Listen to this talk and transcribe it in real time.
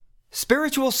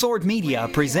Spiritual Sword Media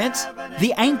presents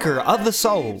The Anchor of the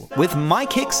Soul with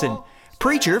Mike Hickson,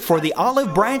 preacher for the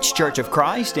Olive Branch Church of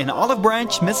Christ in Olive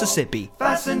Branch, Mississippi.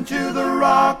 Fastened to the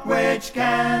rock which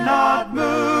cannot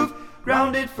move,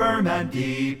 grounded firm and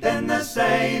deep in the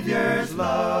Savior's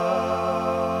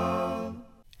love.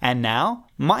 And now,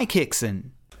 Mike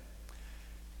Hickson.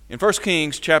 In 1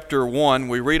 Kings chapter 1,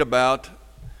 we read about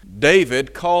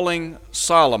David calling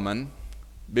Solomon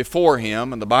before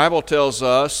him, and the Bible tells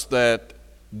us that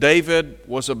David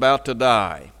was about to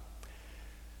die.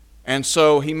 And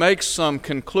so he makes some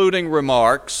concluding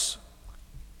remarks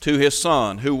to his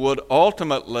son, who would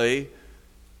ultimately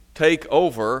take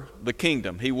over the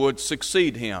kingdom. He would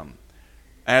succeed him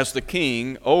as the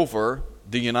king over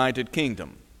the United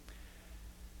Kingdom.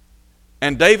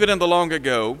 And David in the long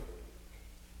ago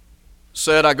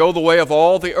said, "I go the way of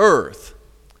all the earth.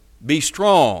 Be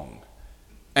strong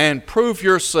and prove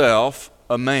yourself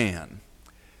a man."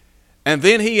 And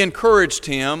then he encouraged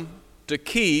him to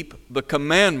keep the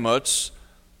commandments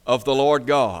of the Lord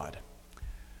God.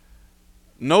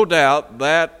 No doubt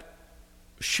that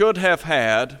should have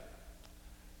had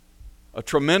a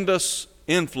tremendous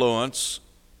influence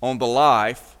on the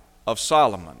life of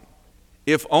Solomon.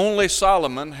 If only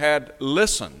Solomon had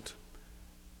listened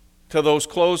to those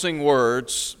closing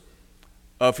words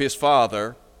of his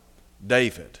father,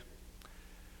 David.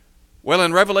 Well,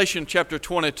 in Revelation chapter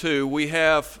 22, we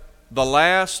have the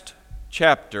last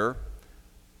chapter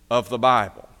of the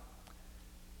Bible.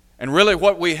 And really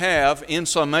what we have in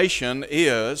summation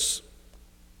is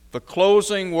the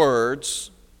closing words,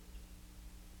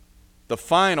 the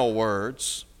final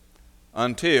words,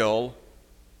 until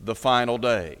the final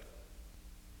day.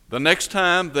 The next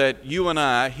time that you and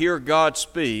I hear God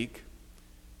speak,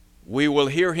 we will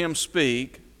hear Him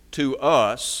speak to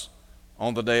us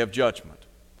on the day of judgment.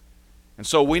 And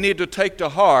so we need to take to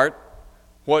heart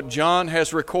what John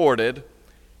has recorded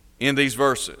in these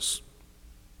verses.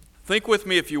 Think with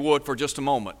me, if you would, for just a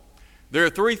moment. There are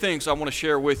three things I want to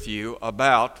share with you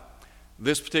about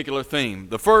this particular theme.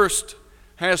 The first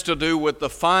has to do with the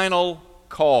final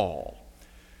call.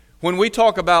 When we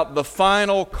talk about the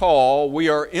final call, we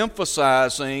are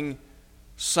emphasizing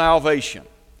salvation.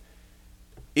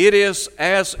 It is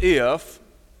as if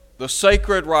the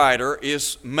sacred writer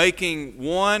is making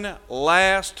one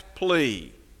last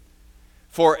plea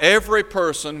for every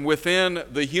person within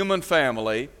the human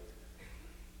family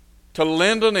to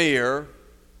lend an ear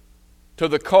to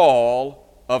the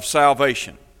call of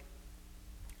salvation.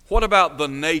 What about the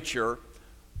nature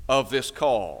of this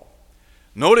call?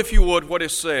 Note, if you would, what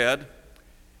is said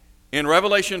in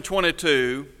Revelation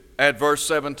 22 at verse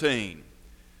 17.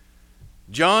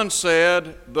 John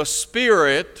said, "The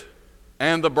Spirit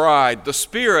and the bride." The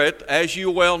Spirit, as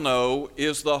you well know,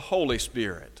 is the Holy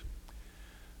Spirit.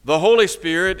 The Holy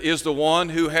Spirit is the one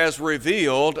who has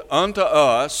revealed unto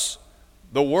us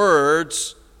the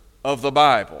words of the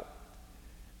Bible.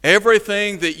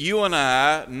 Everything that you and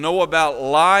I know about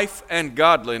life and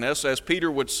godliness, as Peter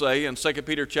would say in 2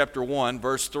 Peter chapter 1,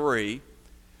 verse 3,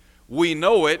 we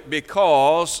know it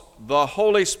because the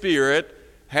Holy Spirit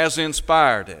has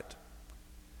inspired it.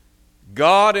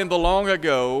 God in the long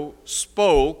ago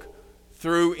spoke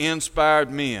through inspired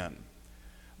men.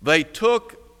 They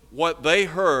took what they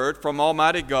heard from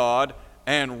Almighty God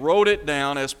and wrote it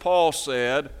down, as Paul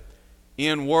said,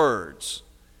 in words.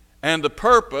 And the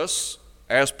purpose,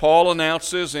 as Paul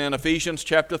announces in Ephesians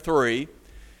chapter 3,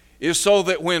 is so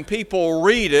that when people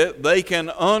read it, they can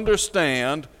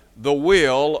understand the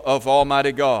will of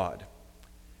Almighty God.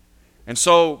 And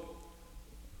so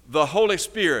the Holy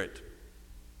Spirit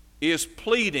is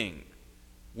pleading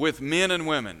with men and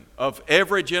women of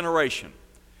every generation.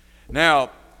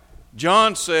 Now,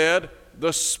 John said,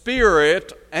 the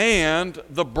Spirit and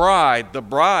the bride. The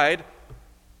bride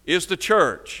is the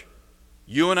church.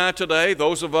 You and I today,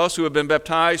 those of us who have been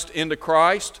baptized into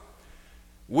Christ,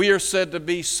 we are said to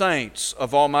be saints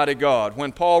of Almighty God.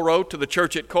 When Paul wrote to the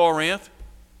church at Corinth,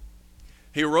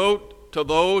 he wrote to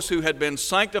those who had been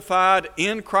sanctified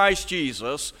in Christ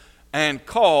Jesus and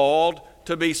called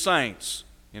to be saints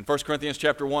in 1 Corinthians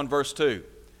chapter 1, verse 2.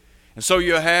 And so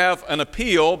you have an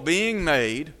appeal being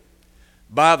made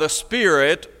by the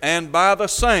Spirit and by the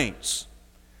saints.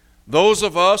 Those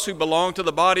of us who belong to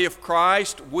the body of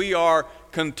Christ, we are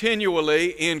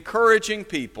continually encouraging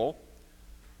people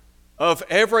of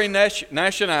every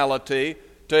nationality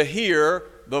to hear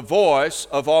the voice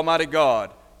of Almighty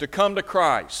God, to come to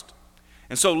Christ.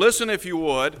 And so listen, if you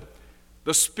would,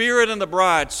 the Spirit and the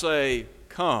bride say,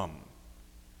 "Come."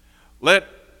 Let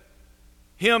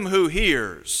him who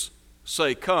hears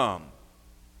say, "Come."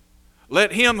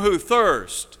 Let him who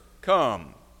thirsts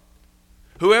come.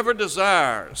 Whoever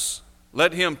desires,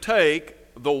 let him take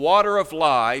the water of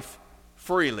life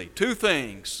freely. Two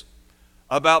things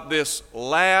about this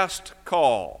last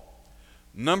call.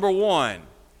 Number one,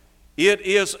 it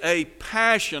is a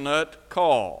passionate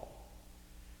call.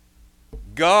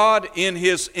 God, in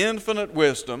His infinite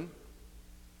wisdom,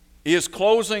 is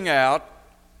closing out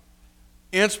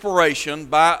inspiration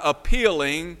by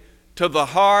appealing to the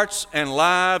hearts and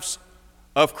lives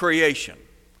of creation.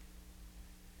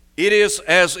 It is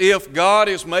as if God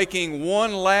is making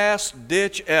one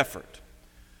last-ditch effort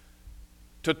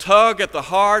to tug at the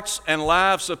hearts and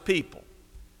lives of people,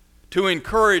 to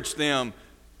encourage them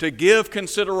to give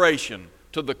consideration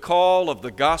to the call of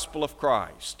the gospel of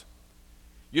Christ.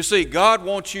 You see, God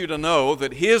wants you to know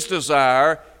that His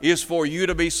desire is for you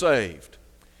to be saved.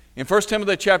 In 1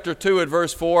 Timothy chapter 2 and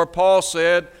verse 4, Paul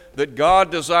said that God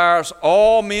desires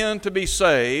all men to be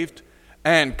saved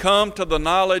and come to the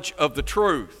knowledge of the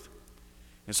truth.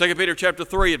 In 2 Peter chapter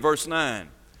 3 and verse 9,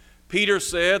 Peter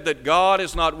said that God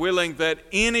is not willing that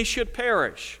any should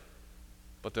perish,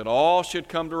 but that all should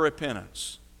come to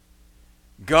repentance.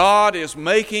 God is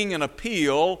making an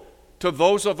appeal to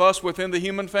those of us within the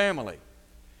human family.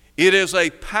 It is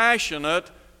a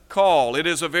passionate call. It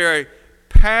is a very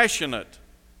passionate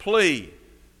plea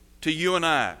to you and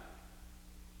I.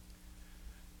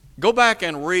 Go back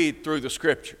and read through the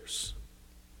Scriptures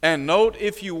and note,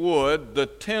 if you would, the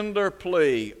tender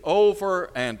plea over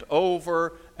and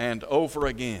over and over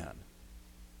again.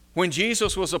 When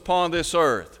Jesus was upon this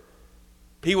earth,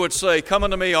 He would say, "Come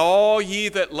unto me, all ye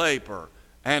that labor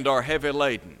and are heavy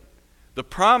laden." The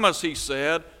promise, He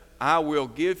said, "I will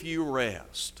give you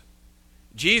rest."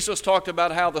 Jesus talked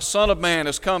about how the Son of Man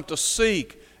has come to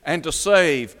seek and to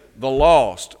save the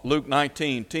lost, Luke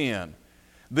 19:10.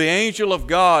 The angel of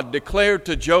God declared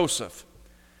to Joseph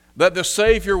that the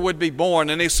Savior would be born,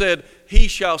 and he said, "He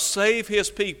shall save His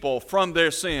people from their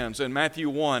sins," in Matthew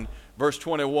 1, verse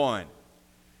 21.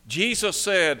 Jesus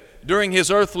said during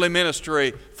His earthly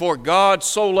ministry, "For God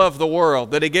so loved the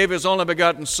world that He gave His only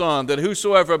begotten Son, that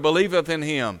whosoever believeth in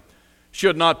Him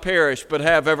should not perish but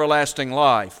have everlasting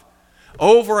life."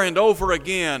 Over and over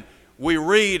again, we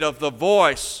read of the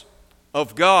voice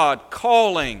of God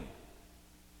calling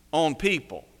on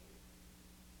people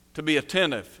to be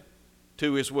attentive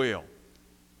to His will.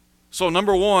 So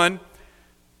number one,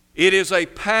 it is a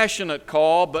passionate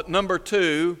call, but number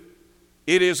two,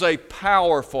 it is a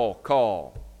powerful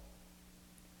call.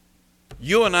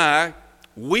 You and I,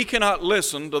 we cannot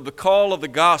listen to the call of the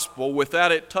gospel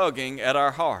without it tugging at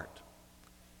our heart.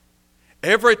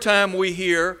 Every time we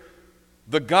hear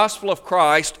the gospel of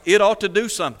Christ, it ought to do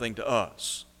something to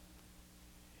us.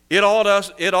 It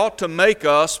ought to make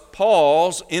us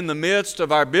pause in the midst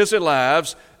of our busy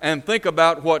lives and think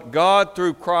about what God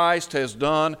through Christ has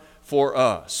done for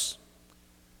us.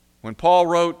 When Paul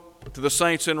wrote to the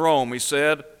saints in Rome, he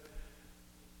said,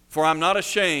 "For I'm not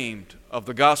ashamed of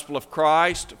the gospel of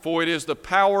Christ, for it is the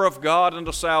power of God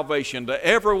unto salvation to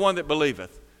everyone that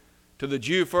believeth, to the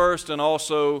Jew first and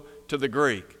also to the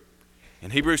Greek."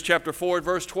 In Hebrews chapter 4 and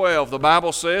verse 12, the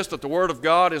Bible says that the Word of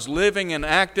God is living and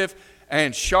active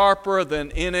and sharper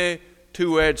than any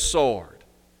two-edged sword.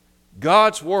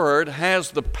 God's Word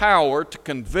has the power to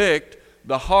convict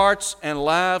the hearts and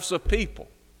lives of people.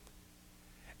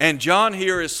 And John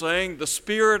here is saying, the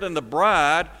Spirit and the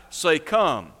bride say,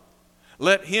 "Come."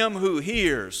 Let him who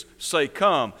hears say,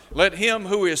 "Come." Let him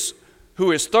who is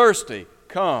thirsty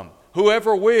come.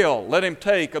 Whoever will, let him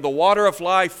take of the water of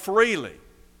life freely.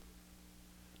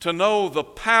 To know the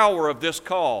power of this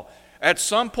call. At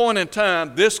some point in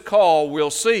time, this call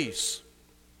will cease.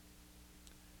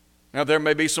 Now, there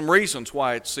may be some reasons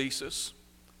why it ceases.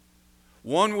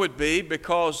 One would be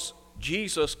because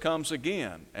Jesus comes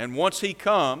again. And once He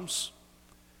comes,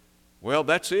 well,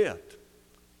 that's it.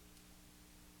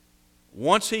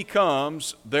 Once He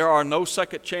comes, there are no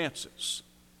second chances.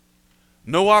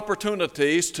 No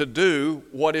opportunities to do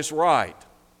what is right.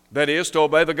 That is, to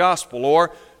obey the gospel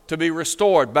or to be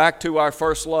restored back to our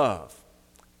first love.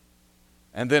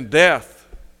 And then death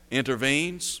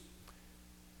intervenes.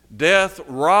 Death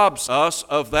robs us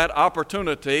of that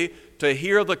opportunity to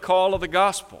hear the call of the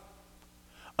gospel.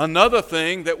 Another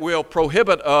thing that will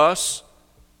prohibit us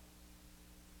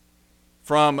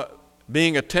from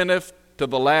being attentive to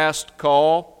the last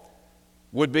call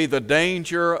would be the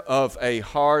danger of a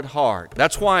hard heart.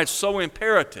 That's why it's so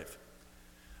imperative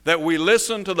that we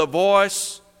listen to the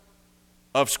voice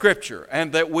of Scripture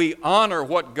and that we honor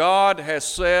what God has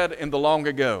said in the long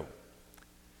ago.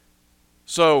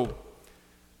 So,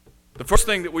 the first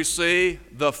thing that we see,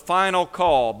 the final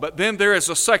call. But then there is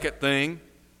a second thing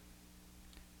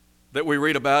that we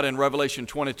read about in Revelation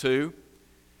 22.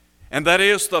 And that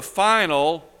is the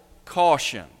final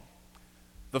caution.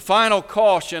 The final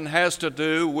caution has to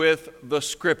do with the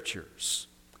Scriptures.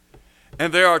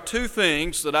 And there are two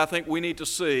things that I think we need to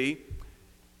see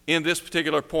in this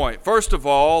particular point. First of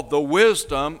all, the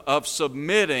wisdom of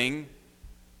submitting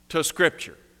to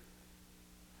Scripture.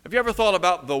 Have you ever thought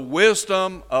about the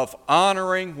wisdom of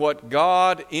honoring what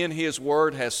God in His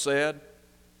Word has said?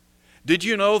 Did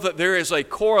you know that there is a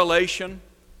correlation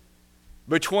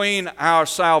between our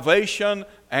salvation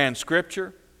and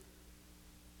Scripture?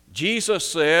 Jesus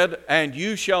said, "And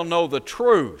you shall know the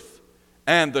truth,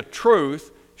 and the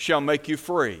truth shall make you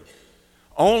free."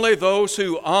 Only those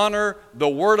who honor the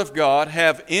Word of God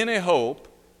have any hope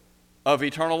of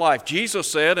eternal life. Jesus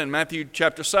said in Matthew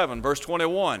chapter 7, verse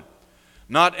 21,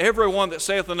 "Not every one that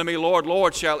saith unto me, Lord,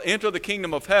 Lord, shall enter the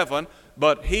kingdom of heaven,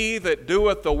 but he that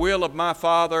doeth the will of my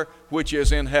Father which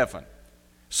is in heaven."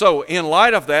 So, in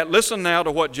light of that, listen now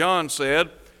to what John said,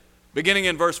 beginning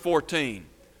in verse 14.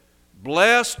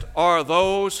 "Blessed are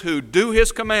those who do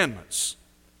His commandments,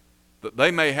 that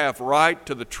they may have right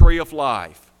to the tree of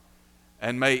life,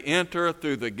 and may enter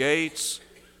through the gates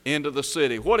into the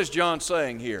city." What is John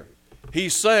saying here?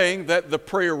 He's saying that the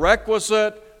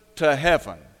prerequisite to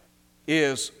heaven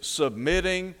is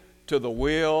submitting to the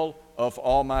will of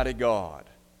Almighty God.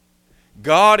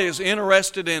 God is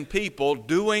interested in people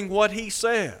doing what He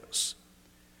says.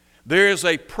 There is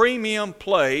a premium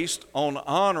placed on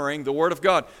honoring the Word of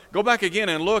God. Go back again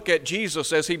and look at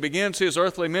Jesus as He begins His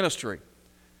earthly ministry.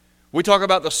 We talk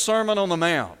about the Sermon on the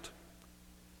Mount.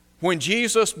 When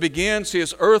Jesus begins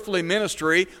His earthly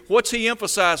ministry, what's He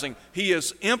emphasizing? He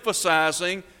is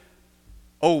emphasizing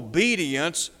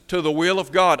obedience to the will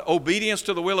of God. Obedience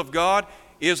to the will of God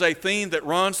is a theme that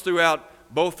runs throughout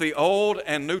both the Old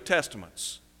and New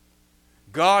Testaments.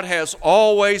 God has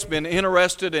always been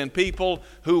interested in people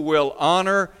who will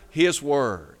honor His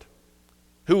Word,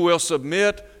 who will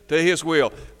submit to His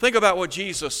will. Think about what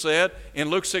Jesus said in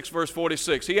Luke 6, verse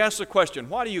 46. He asked the question,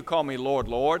 "Why do you call me Lord,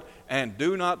 Lord, and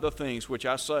do not the things which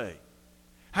I say?"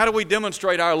 How do we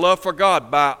demonstrate our love for God?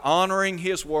 By honoring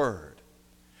His Word.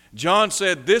 John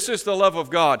said, "This is the love of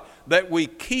God, that we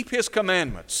keep His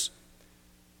commandments.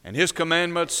 And His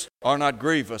commandments are not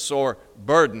grievous or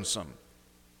burdensome."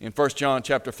 In 1 John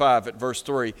chapter 5 at verse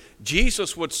 3,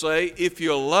 Jesus would say, "If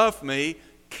you love me,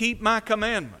 keep my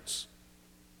commandments."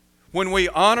 When we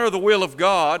honor the will of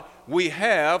God, we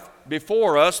have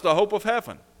before us the hope of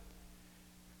heaven.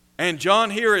 And John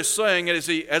here is saying, as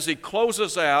he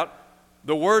closes out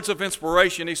the words of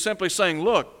inspiration, he's simply saying,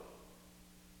 look,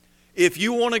 if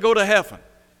you want to go to heaven,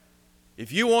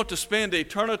 if you want to spend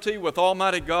eternity with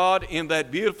Almighty God in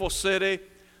that beautiful city,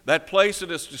 that place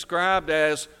that is described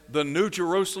as the New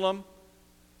Jerusalem,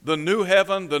 the new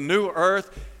heaven, the new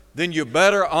earth, then you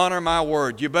better honor my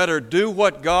word. You better do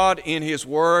what God in His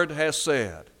Word has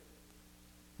said.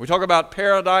 We talk about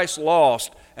paradise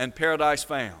lost and paradise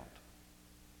found.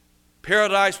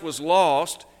 Paradise was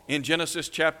lost in Genesis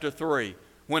chapter 3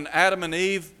 when Adam and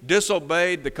Eve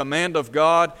disobeyed the command of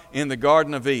God in the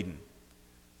Garden of Eden.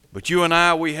 But you and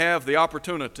I, we have the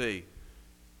opportunity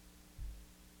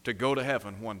to go to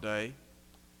heaven one day.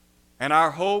 And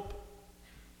our hope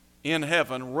in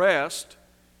heaven rests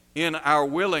in our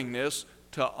willingness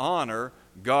to honor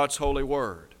God's holy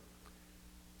word.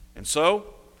 And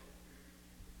so,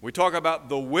 we talk about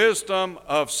the wisdom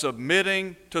of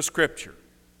submitting to Scripture.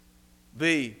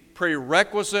 The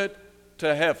prerequisite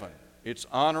to heaven, it's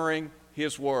honoring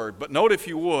His word. But note, if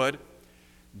you would,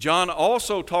 John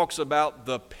also talks about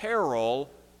the peril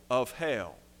of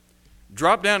hell.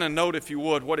 Drop down and note, if you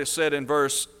would, what is said in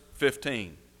verse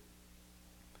 15.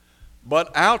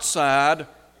 "But outside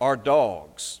are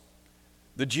dogs."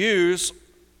 The Jews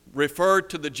referred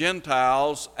to the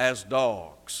Gentiles as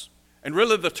dogs. And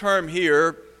really the term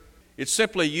here, it's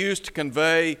simply used to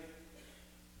convey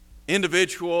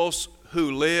individuals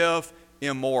who live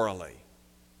immorally,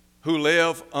 who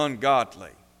live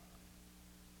ungodly,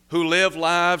 who live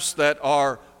lives that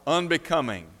are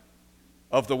unbecoming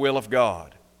of the will of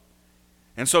God.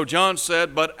 And so John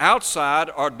said, "But outside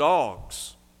are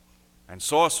dogs and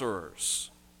sorcerers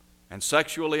and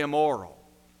sexually immoral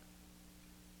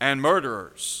and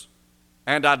murderers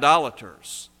and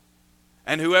idolaters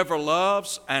and whoever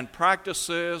loves and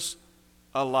practices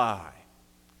a lie."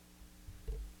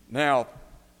 Now,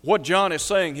 what John is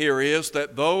saying here is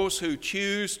that those who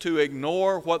choose to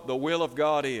ignore what the will of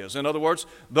God is, in other words,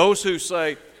 those who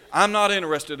say, "I'm not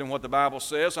interested in what the Bible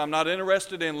says, I'm not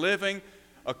interested in living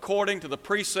according to the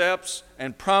precepts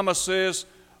and promises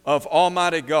of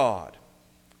Almighty God,"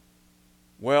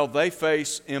 well, they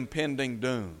face impending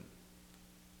doom.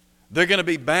 They're going to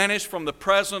be banished from the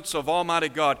presence of Almighty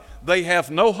God. They have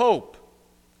no hope.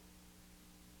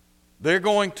 They're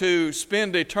going to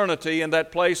spend eternity in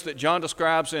that place that John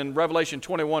describes in Revelation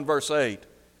 21, verse 8,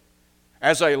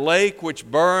 as a lake which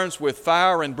burns with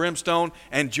fire and brimstone.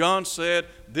 And John said,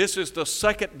 this is the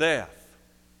second death.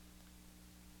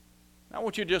 Now, I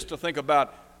want you just to think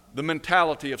about the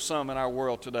mentality of some in our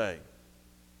world today.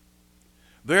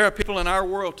 There are people in our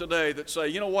world today that say,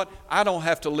 you know what, I don't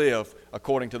have to live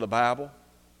according to the Bible.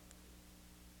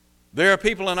 There are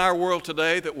people in our world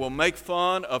today that will make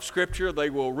fun of Scripture. They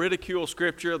will ridicule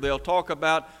Scripture. They'll talk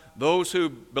about those who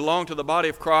belong to the body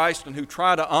of Christ and who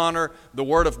try to honor the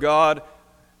Word of God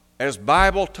as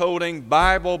Bible-toting,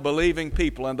 Bible-believing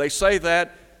people. And they say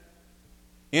that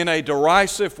in a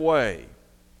derisive way.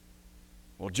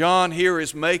 Well, John here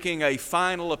is making a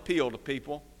final appeal to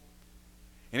people.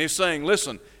 And he's saying,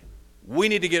 listen, we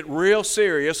need to get real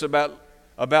serious about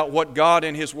what God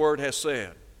in His Word has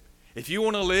said. If you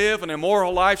want to live an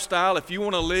immoral lifestyle, if you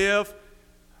want to live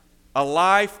a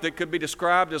life that could be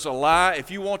described as a lie,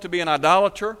 if you want to be an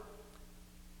idolater,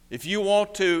 if you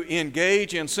want to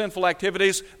engage in sinful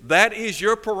activities, that is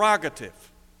your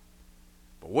prerogative.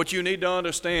 But what you need to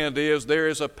understand is there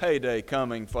is a payday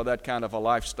coming for that kind of a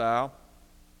lifestyle.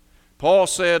 Paul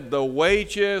said the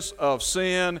wages of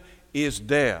sin is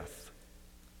death.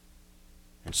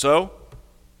 And so,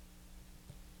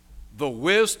 the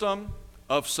wisdom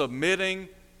of submitting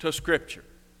to Scripture.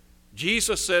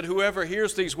 Jesus said, whoever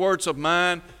hears these words of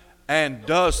mine and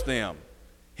does them,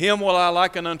 him will I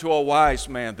liken unto a wise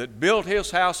man that built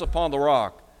his house upon the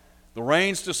rock. The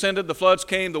rains descended, the floods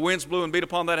came, the winds blew and beat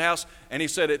upon that house, and he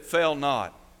said it fell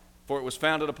not, for it was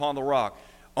founded upon the rock.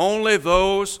 Only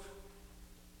those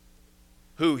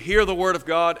who hear the Word of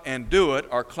God and do it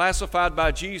are classified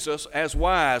by Jesus as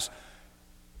wise.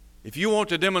 If you want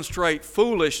to demonstrate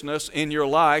foolishness in your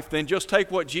life, then just take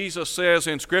what Jesus says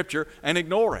in Scripture and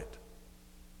ignore it.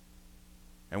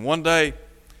 And one day,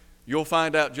 you'll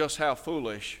find out just how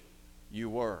foolish you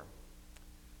were.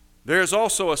 There's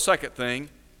also a second thing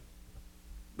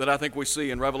that I think we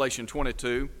see in Revelation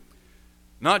 22.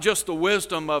 Not just the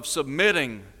wisdom of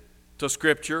submitting to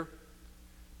Scripture,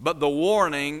 but the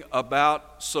warning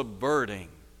about subverting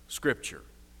Scripture.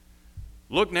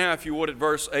 Look now, if you would, at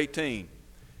verse 18.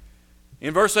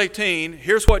 In verse 18,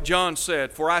 here's what John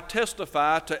said, for I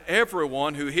testify to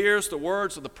everyone who hears the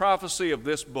words of the prophecy of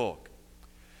this book.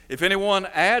 If anyone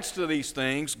adds to these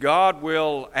things, God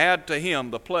will add to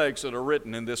him the plagues that are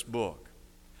written in this book.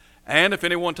 And if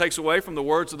anyone takes away from the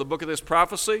words of the book of this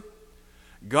prophecy,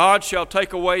 God shall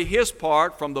take away his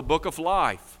part from the book of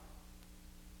life.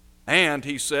 And,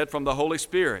 he said, from the Holy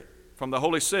Spirit, from the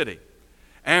holy city,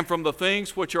 and from the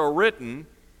things which are written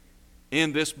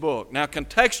in this book. Now,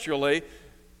 contextually,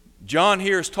 John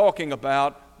here is talking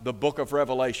about the book of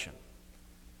Revelation.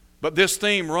 But this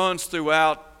theme runs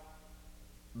throughout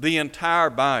the entire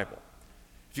Bible.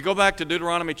 If you go back to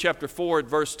Deuteronomy chapter 4 at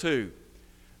verse 2,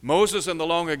 Moses in the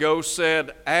long ago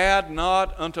said, add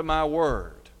not unto my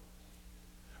word,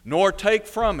 nor take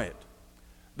from it,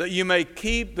 that you may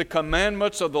keep the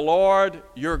commandments of the Lord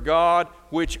your God,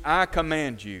 which I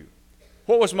command you.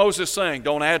 What was Moses saying?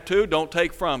 Don't add to, don't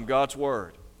take from God's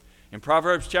Word. In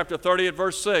Proverbs chapter 30 at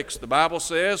verse 6, the Bible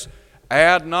says,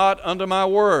 add not unto my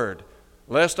word,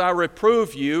 lest I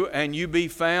reprove you and you be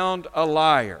found a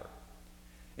liar.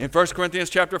 In 1 Corinthians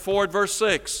chapter 4 at verse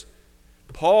 6,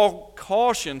 Paul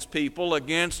cautions people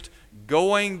against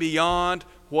going beyond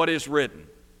what is written.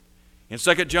 In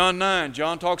 2 John 9,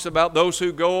 John talks about those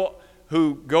who go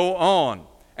on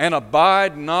and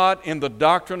abide not in the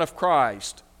doctrine of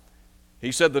Christ.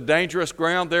 He said the dangerous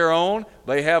ground they're on,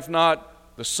 they have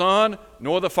not the Son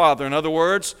nor the Father. In other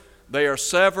words, they are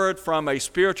severed from a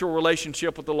spiritual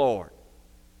relationship with the Lord.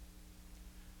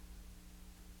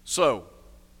 So,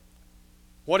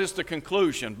 what is the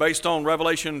conclusion? Based on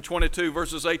Revelation 22,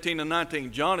 verses 18 and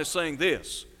 19, John is saying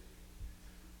this.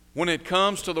 When it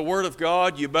comes to the Word of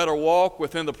God, you better walk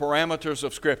within the parameters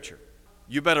of Scripture.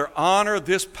 You better honor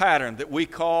this pattern that we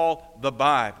call the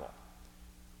Bible.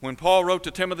 When Paul wrote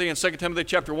to Timothy in 2 Timothy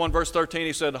chapter 1, verse 13,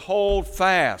 he said, hold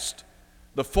fast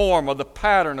the form or the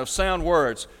pattern of sound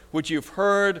words which you've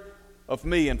heard of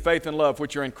me in faith and love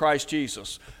which are in Christ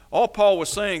Jesus. All Paul was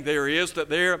saying there is that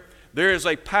there is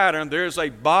a pattern, there is a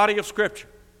body of Scripture.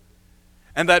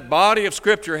 And that body of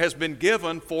Scripture has been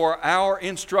given for our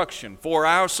instruction, for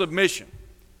our submission.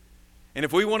 And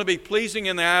if we want to be pleasing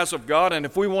in the eyes of God, and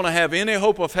if we want to have any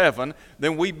hope of heaven,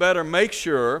 then we better make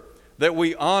sure that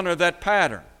we honor that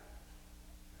pattern.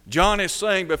 John is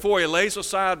saying before he lays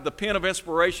aside the pen of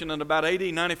inspiration in about AD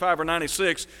 95 or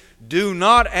 96, do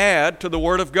not add to the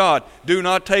Word of God. Do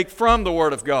not take from the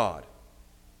Word of God.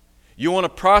 You want to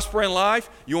prosper in life?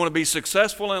 You want to be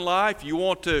successful in life? You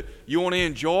want to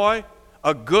enjoy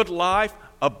a good life,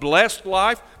 a blessed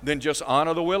life? Then just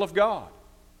honor the will of God.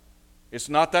 It's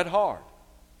not that hard.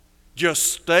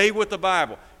 Just stay with the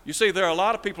Bible. You see, there are a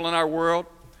lot of people in our world,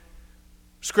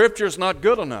 Scripture is not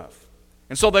good enough.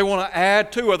 And so they want to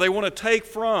add to or they want to take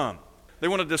from. They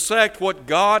want to dissect what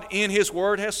God in His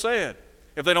Word has said.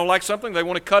 If they don't like something, they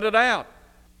want to cut it out.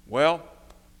 Well,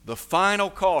 the final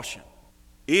caution,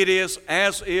 it is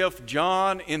as if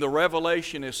John in the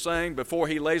Revelation is saying before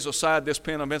he lays aside this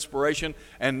pen of inspiration,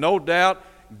 and no doubt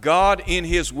God in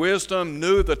His wisdom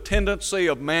knew the tendency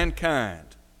of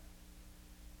mankind.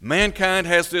 Mankind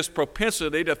has this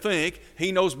propensity to think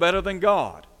he knows better than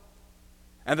God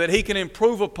and that he can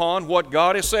improve upon what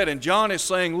God has said. And John is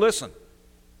saying, listen,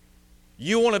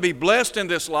 you want to be blessed in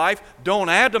this life, don't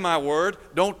add to my word,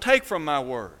 don't take from my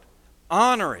word.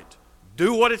 Honor it.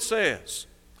 Do what it says.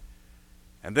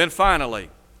 And then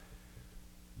finally,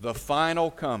 the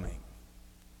final coming.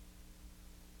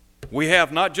 We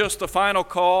have not just the final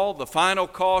call, the final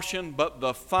caution, but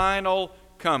the final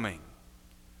coming.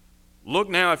 Look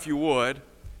now, if you would,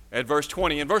 at verse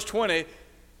 20. In verse 20,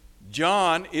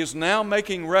 John is now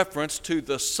making reference to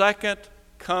the second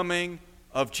coming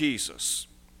of Jesus.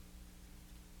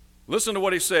 Listen to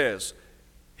what he says.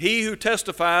 He who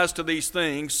testifies to these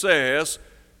things says,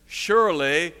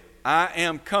 surely I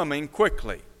am coming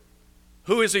quickly.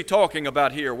 Who is he talking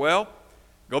about here? Well,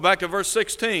 go back to verse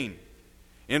 16.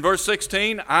 In verse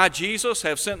 16, I, Jesus,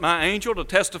 have sent my angel to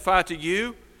testify to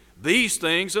you these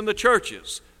things in the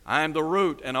churches. I am the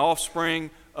root and offspring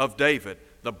of David,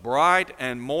 the bright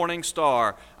and morning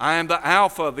star. I am the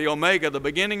Alpha, the Omega, the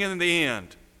beginning and the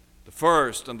end, the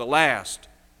first and the last,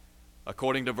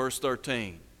 according to verse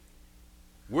 13.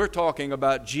 We're talking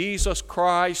about Jesus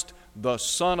Christ, the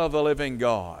Son of the living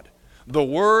God, the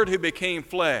Word who became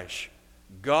flesh,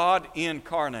 God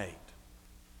incarnate.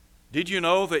 Did you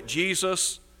know that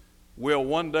Jesus will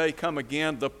one day come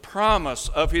again? The promise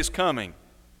of His coming.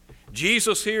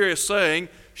 Jesus here is saying,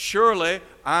 surely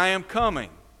I am coming.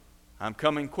 I'm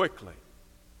coming quickly.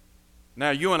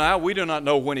 Now, you and I, we do not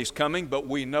know when He's coming, but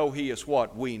we know He is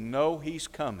what? We know He's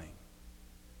coming.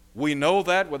 We know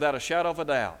that without a shadow of a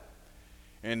doubt.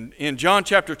 And in John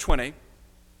chapter 20,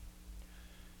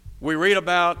 we read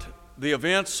about the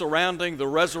events surrounding the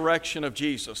resurrection of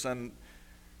Jesus. And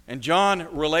John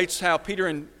relates how Peter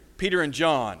and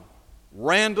John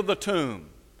ran to the tomb.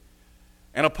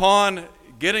 And upon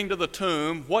getting to the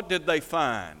tomb, what did they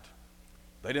find?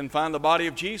 They didn't find the body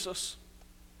of Jesus.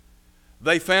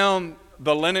 They found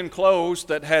the linen clothes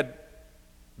that had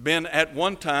been at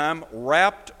one time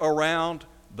wrapped around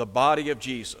the body of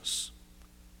Jesus.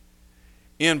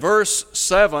 In verse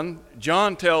 7,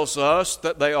 John tells us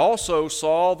that they also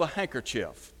saw the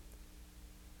handkerchief,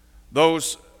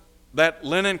 that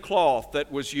linen cloth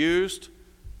that was used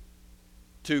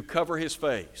to cover His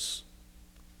face.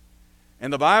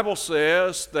 And the Bible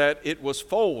says that it was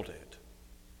folded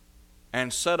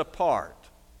and set apart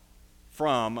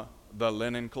from the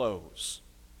linen clothes.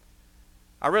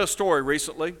 I read a story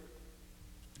recently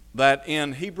that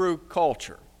in Hebrew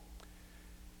culture,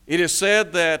 it is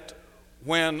said that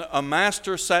when a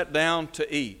master sat down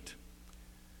to eat,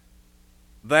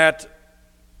 that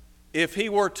if he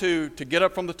were to get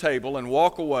up from the table and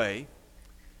walk away,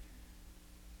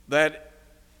 that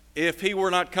if he were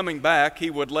not coming back,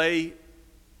 he would lay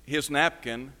his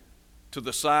napkin to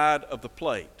the side of the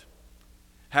plate.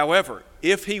 However,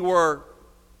 if he were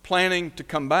planning to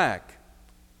come back,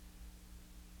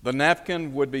 the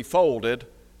napkin would be folded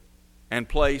and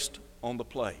placed on the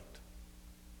plate.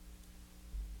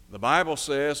 The Bible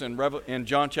says in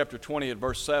John chapter 20 at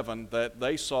verse 7 that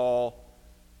they saw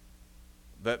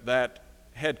that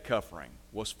head covering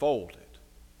was folded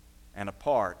and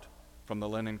apart from the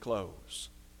linen clothes.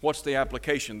 What's the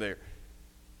application there?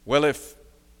 Well, if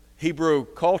Hebrew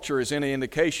culture is any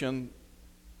indication,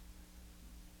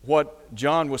 what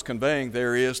John was conveying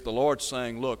there is the Lord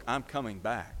saying, look, I'm coming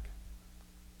back.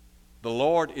 The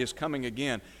Lord is coming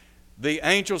again. The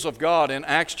angels of God in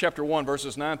Acts chapter 1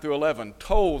 verses 9 through 11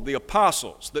 told the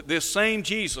apostles that this same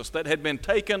Jesus that had been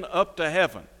taken up to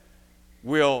heaven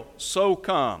will so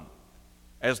come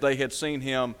as they had seen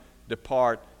Him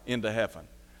depart into heaven.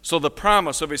 So the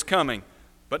promise of His coming,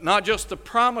 but not just the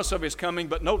promise of His coming,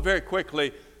 but note very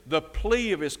quickly the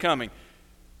plea of His coming.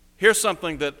 Here's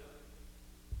something that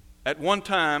at one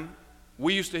time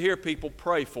we used to hear people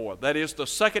pray for. That is the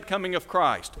second coming of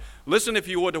Christ. Listen, if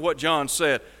you would, to what John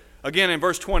said. Again in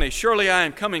verse 20, surely I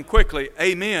am coming quickly.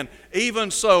 Amen.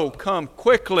 Even so, come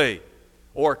quickly,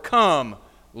 or come,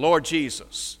 Lord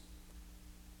Jesus.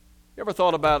 You ever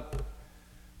thought about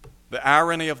the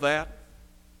irony of that?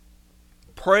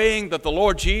 Praying that the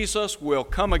Lord Jesus will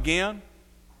come again.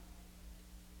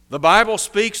 The Bible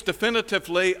speaks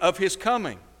definitively of His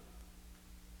coming.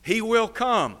 He will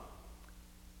come.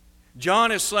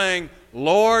 John is saying,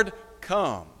 Lord,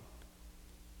 come.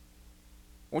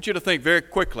 I want you to think very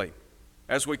quickly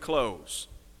as we close.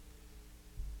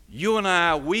 You and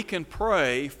I, we can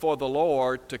pray for the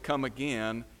Lord to come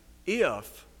again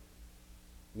if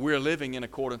we're living in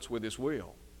accordance with His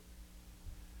will.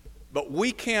 But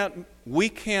we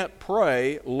can't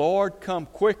pray, Lord, come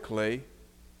quickly,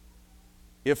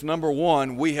 if, number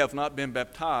one, we have not been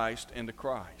baptized into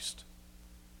Christ.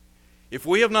 If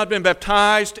we have not been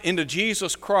baptized into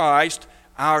Jesus Christ,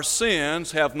 our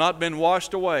sins have not been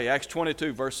washed away. Acts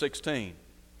 22, verse 16.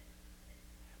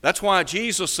 That's why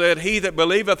Jesus said, he that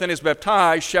believeth and is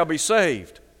baptized shall be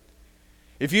saved.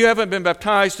 If you haven't been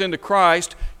baptized into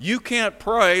Christ, you can't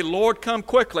pray, Lord, come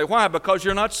quickly. Why? Because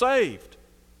you're not saved.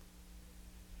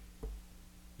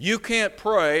 You can't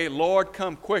pray, Lord,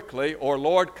 come quickly, or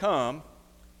Lord, come,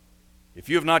 if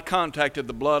you have not contacted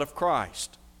the blood of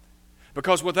Christ.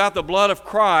 Because without the blood of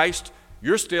Christ,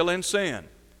 you're still in sin.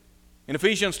 In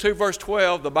Ephesians 2, verse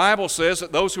 12, the Bible says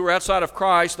that those who are outside of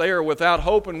Christ, they are without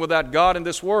hope and without God in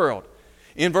this world.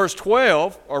 In verse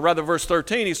 12, or rather verse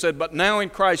 13, he said, but now in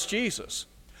Christ Jesus,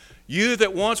 you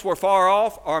that once were far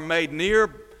off are made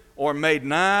near or made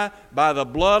nigh by the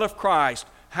blood of Christ.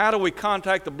 How do we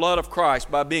contact the blood of Christ?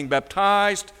 By being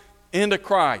baptized into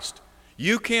Christ.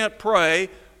 You can't pray,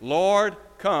 Lord,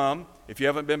 come, if you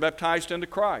haven't been baptized into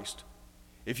Christ.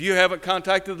 If you haven't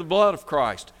contacted the blood of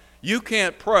Christ. You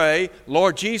can't pray,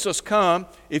 Lord Jesus, come,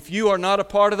 if you are not a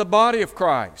part of the body of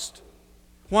Christ.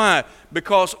 Why?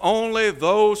 Because only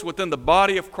those within the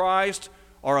body of Christ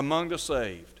are among the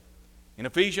saved. In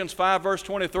Ephesians 5, verse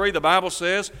 23, the Bible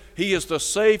says, He is the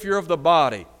Savior of the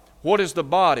body. What is the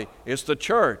body? It's the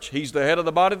church. He's the head of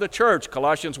the body of the church,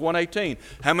 Colossians 1:18.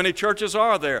 How many churches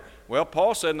are there? Well,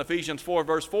 Paul said in Ephesians 4,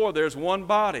 verse 4, there's one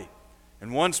body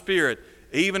and one Spirit,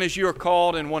 even as you are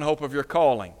called in one hope of your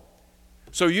calling.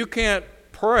 So you can't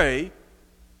pray,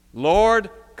 Lord,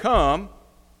 come,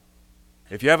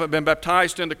 if you haven't been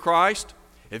baptized into Christ,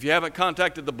 if you haven't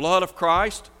contacted the blood of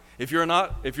Christ, if you're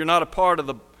not a part of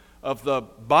the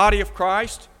body of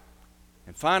Christ.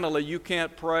 And finally, you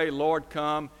can't pray, Lord,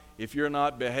 come, if you're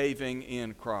not behaving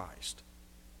in Christ.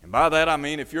 And by that I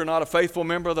mean if you're not a faithful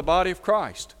member of the body of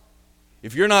Christ.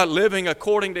 If you're not living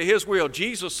according to His will.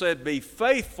 Jesus said, be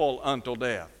faithful until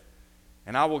death,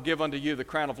 and I will give unto you the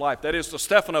crown of life. That is the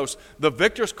Stephanos, the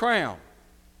victor's crown.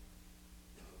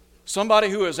 Somebody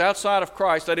who is outside of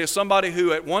Christ, that is somebody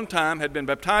who at one time had been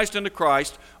baptized into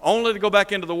Christ, only to go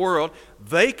back into the world,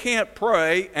 they can't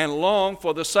pray and long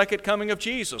for the second coming of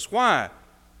Jesus. Why?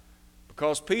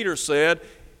 Because Peter said,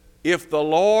 if the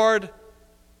Lord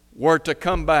were to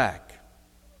come back,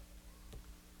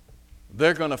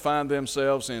 they're going to find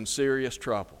themselves in serious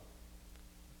trouble.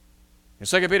 In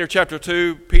 2 Peter chapter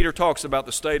 2, Peter talks about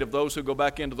the state of those who go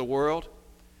back into the world.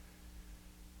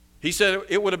 He said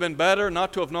it would have been better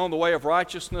not to have known the way of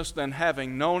righteousness than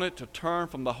having known it to turn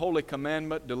from the holy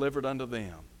commandment delivered unto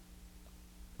them.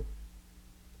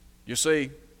 You see,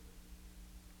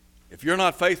 if you're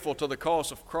not faithful to the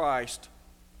cause of Christ,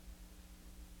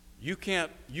 you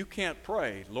can't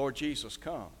pray, Lord Jesus,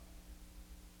 come.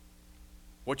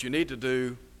 What you need to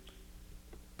do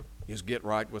is get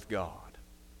right with God.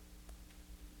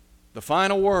 The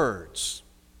final words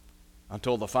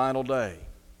until the final day.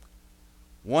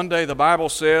 One day the Bible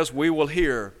says we will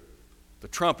hear the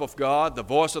trump of God, the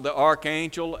voice of the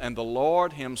archangel, and the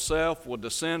Lord Himself will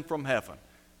descend from heaven.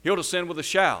 He'll descend with a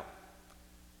shout.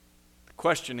 The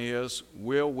question is,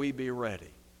 will we be ready?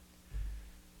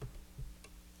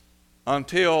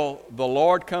 Until the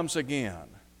Lord comes again,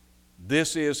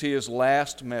 this is His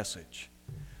last message.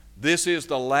 This is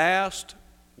the last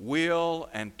will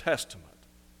and testament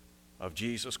of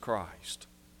Jesus Christ.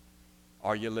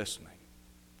 Are you listening?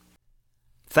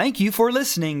 Thank you for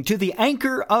listening to The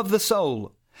Anchor of the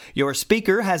Soul. Your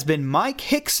speaker has been Mike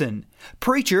Hickson,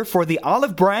 preacher for the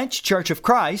Olive Branch Church of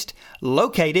Christ,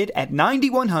 located at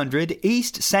 9100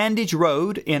 East Sandage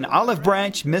Road in Olive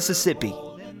Branch, Mississippi.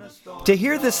 To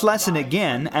hear this lesson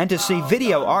again and to see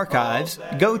video archives,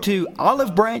 go to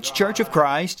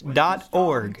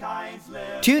olivebranchchurchofchrist.org.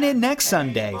 Tune in next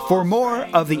Sunday for more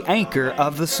of The Anchor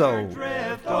of the Soul.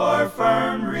 Drift or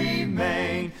firm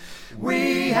remain.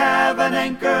 We have an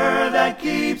anchor that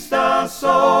keeps the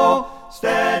soul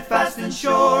steadfast and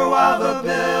sure while the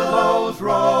billows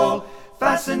roll.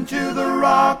 Fastened to the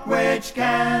rock which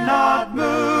cannot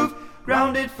move,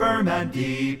 grounded firm and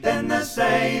deep in the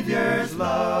Savior's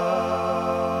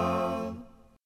love.